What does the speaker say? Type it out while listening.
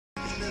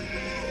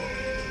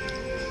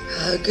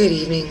Good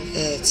evening.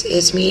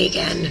 It's me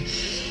again.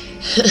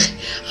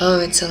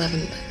 It's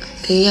 11.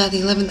 Yeah,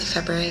 the 11th of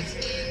February.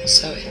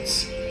 So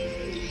it's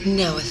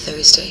now a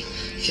Thursday.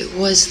 It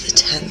was the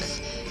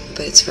 10th,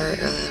 but it's very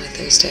early on a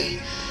Thursday.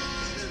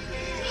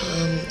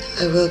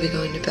 I will be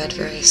going to bed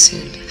very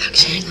soon.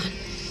 Actually, hang on.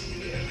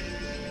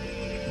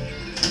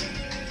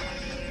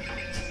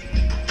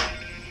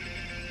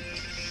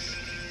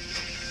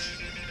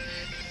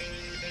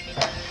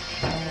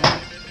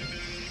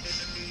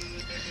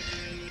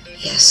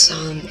 Yes,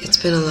 it's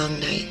been a long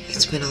night.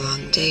 It's been a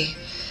long day.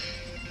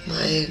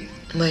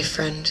 My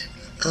friend,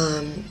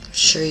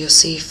 sure you'll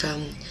see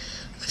from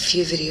a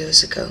few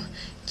videos ago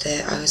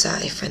that I was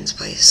at a friend's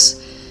place.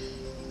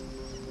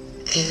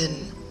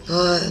 And,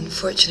 well,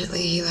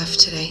 unfortunately he left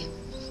today.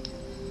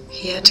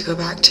 He had to go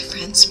back to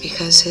France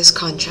because his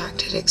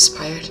contract had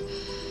expired.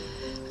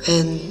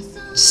 And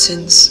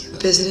since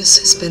business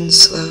has been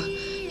slow,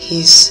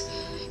 he's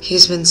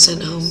been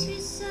sent home.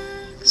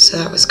 So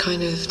that was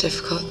kind of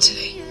difficult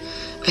today.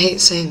 I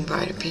hate saying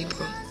bye to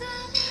people.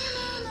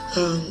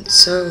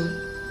 So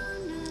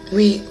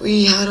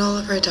we had all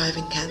of our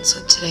diving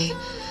cancelled today,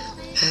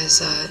 as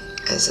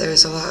there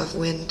was a lot of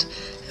wind,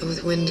 and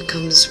with wind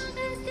comes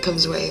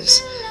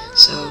waves.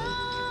 So,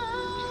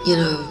 you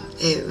know,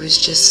 it was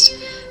just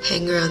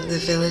hang around the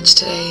village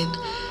today and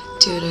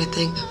doing our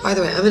thing. By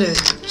the way, I'm gonna,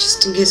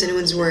 just in case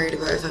anyone's worried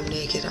about if I'm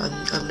naked,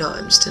 I'm not.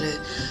 I'm just in a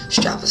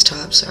strapless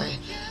top. Sorry,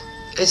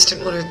 I just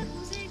didn't want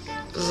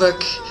to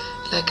look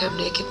like I'm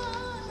naked.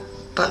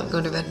 But I'm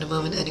going to bed in a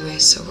moment anyway,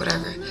 so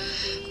whatever.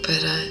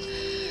 But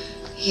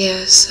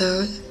yeah,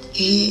 so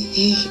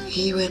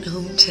he went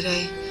home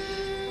today,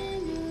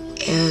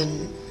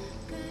 and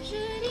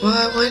well,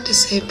 I wanted to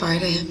say bye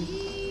to him,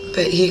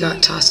 but he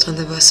got tossed on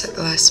the bus at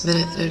the last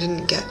minute, and I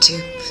didn't get to,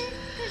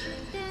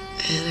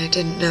 and I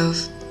didn't know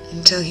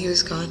until he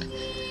was gone.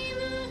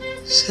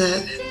 So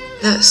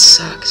that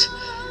sucked.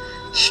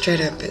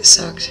 Straight up, it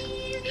sucked.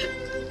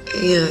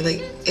 You know,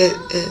 like,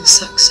 it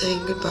sucks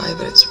saying goodbye,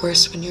 but it's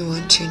worse when you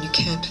want to and you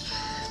can't.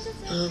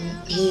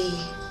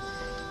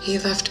 He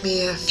left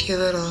me a few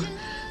little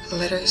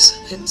letters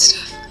and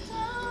stuff.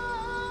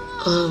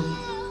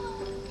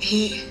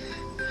 He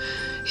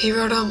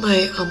wrote on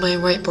my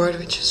whiteboard,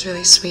 which was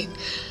really sweet.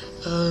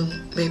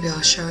 Maybe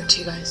I'll show it to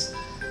you guys,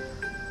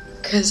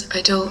 cause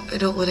I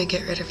don't want to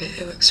get rid of it.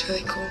 It looks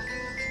really cool.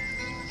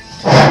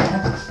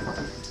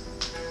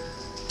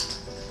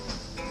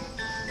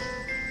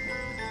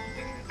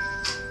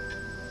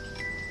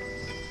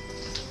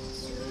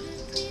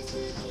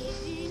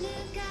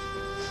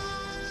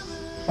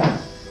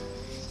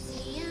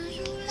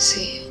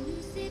 See,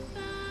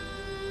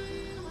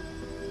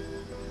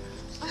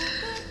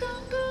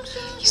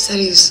 he said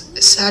he's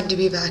sad to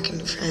be back in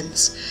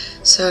France.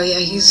 So yeah,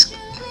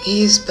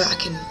 he's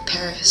back in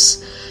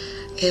Paris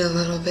in a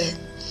little bit.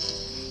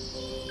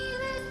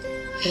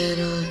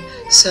 And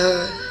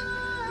so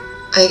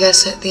I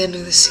guess at the end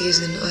of the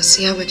season I'll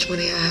see how much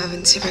money I have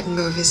and see if I can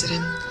go visit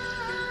him,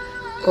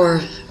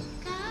 or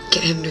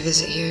get him to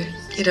visit here.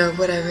 You know,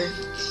 whatever.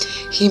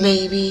 He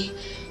may be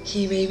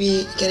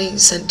getting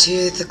sent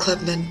to the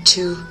Club Med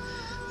 2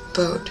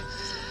 boat.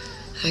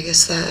 I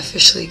guess that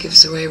officially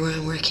gives away where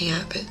I'm working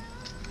at, but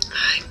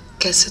I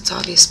guess it's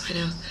obvious by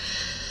now.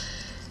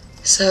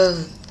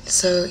 So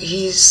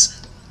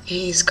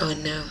he's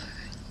gone now,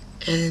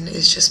 and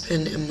it's just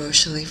been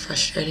emotionally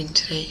frustrating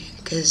today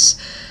because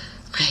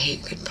I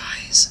hate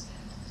goodbyes.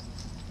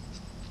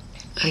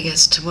 I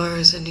guess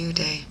tomorrow's a new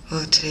day.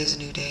 Well, today's a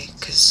new day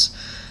because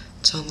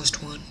it's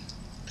almost 1.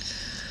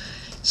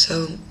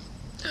 So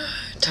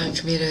time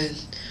for me to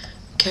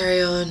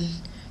carry on,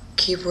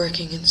 keep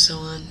working, and so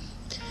on.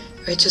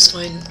 Right, just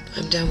fine.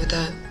 I'm done with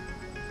that.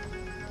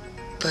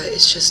 But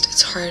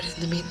it's hard in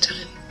the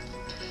meantime.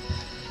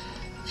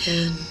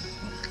 And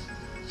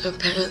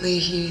apparently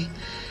he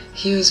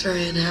was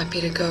very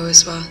unhappy to go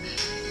as well.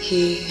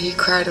 He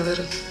cried a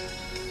little,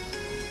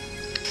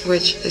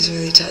 which is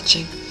really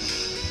touching.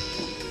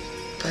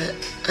 But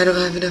I don't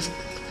have enough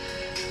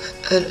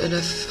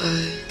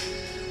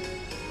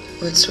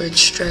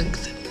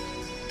strength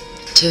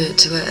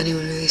to let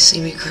anyone really see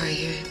me cry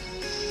here.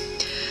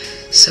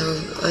 So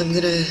I'm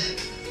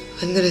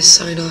gonna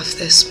sign off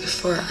this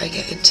before I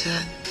get into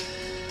that.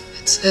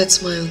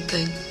 That's my own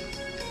thing.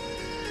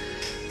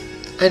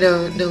 I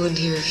know no one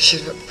here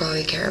should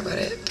probably care about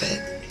it,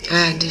 but I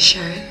had to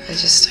share it.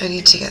 I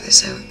need to get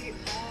this out.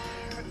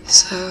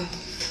 So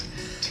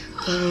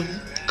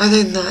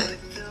other than that,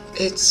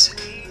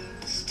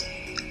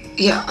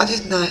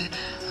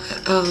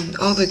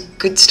 all the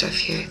good stuff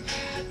here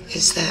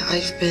is that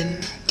I've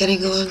been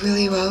getting along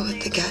really well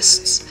with the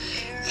guests,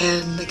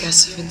 and the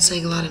guests have been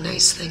saying a lot of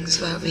nice things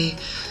about me,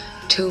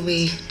 to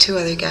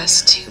other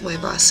guests, to my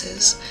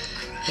bosses,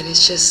 and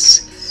it's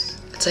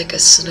like a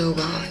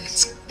snowball.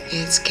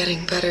 It's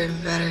getting better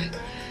and better.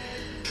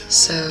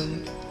 So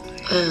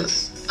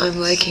I'm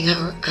liking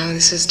how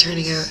this is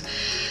turning out.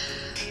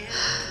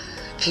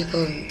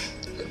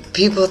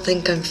 People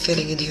think I'm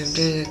fitting in here. I'm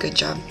doing a good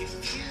job.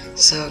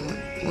 So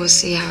we'll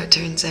see how it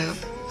turns out.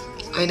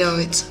 I know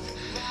it's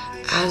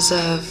as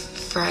of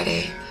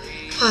Friday,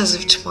 as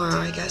of tomorrow,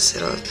 I guess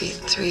it'll be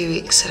 3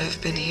 weeks that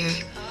I've been here,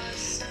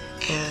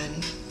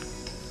 and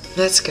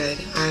that's good.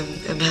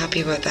 I'm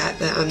happy about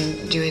that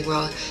I'm doing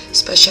well,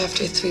 especially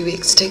after 3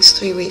 weeks. It takes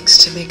 3 weeks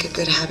to make a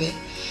good habit,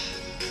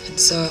 and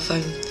so if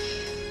I'm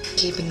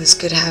keeping this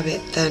good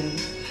habit, then,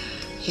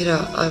 you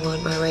know, I'm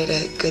on my way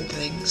to good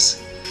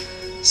things.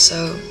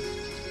 So,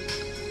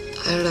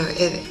 I don't know,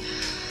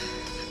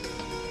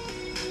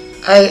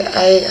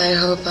 I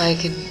hope I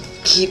can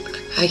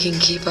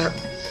keep up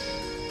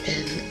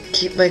and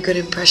keep my good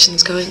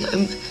impressions going.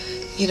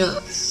 You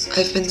know,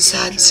 I've been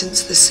sad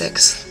since the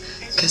 6th,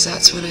 because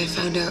that's when I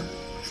found out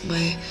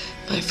my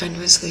friend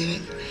was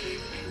leaving.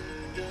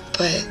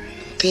 But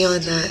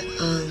beyond that,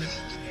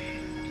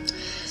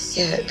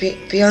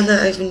 beyond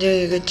that, I've been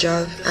doing a good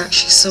job.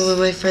 Actually, some of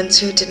my friends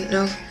here didn't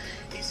know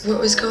what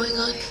was going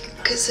on,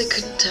 because they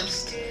couldn't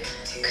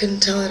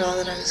tell at all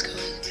that I was going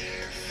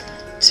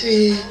to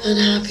be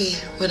unhappy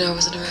when I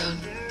wasn't around.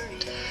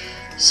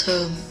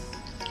 So,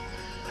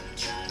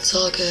 it's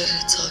all good,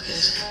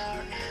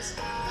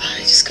 I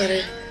just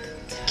gotta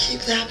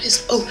keep the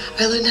happiness. Oh,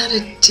 I learned how to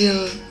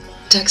deal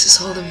Texas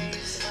Hold'em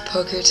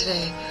poker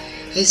today.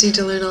 I just need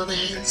to learn all the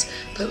hands,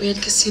 but we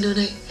had casino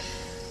night.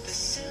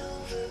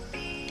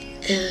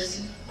 And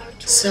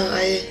so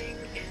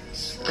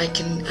I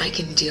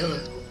can deal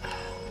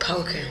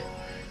poker.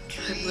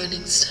 I'm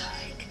learning stuff.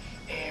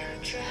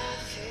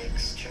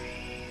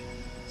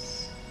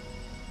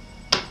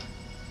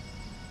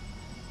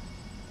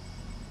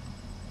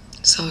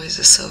 It's always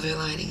a silver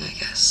lining, I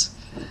guess.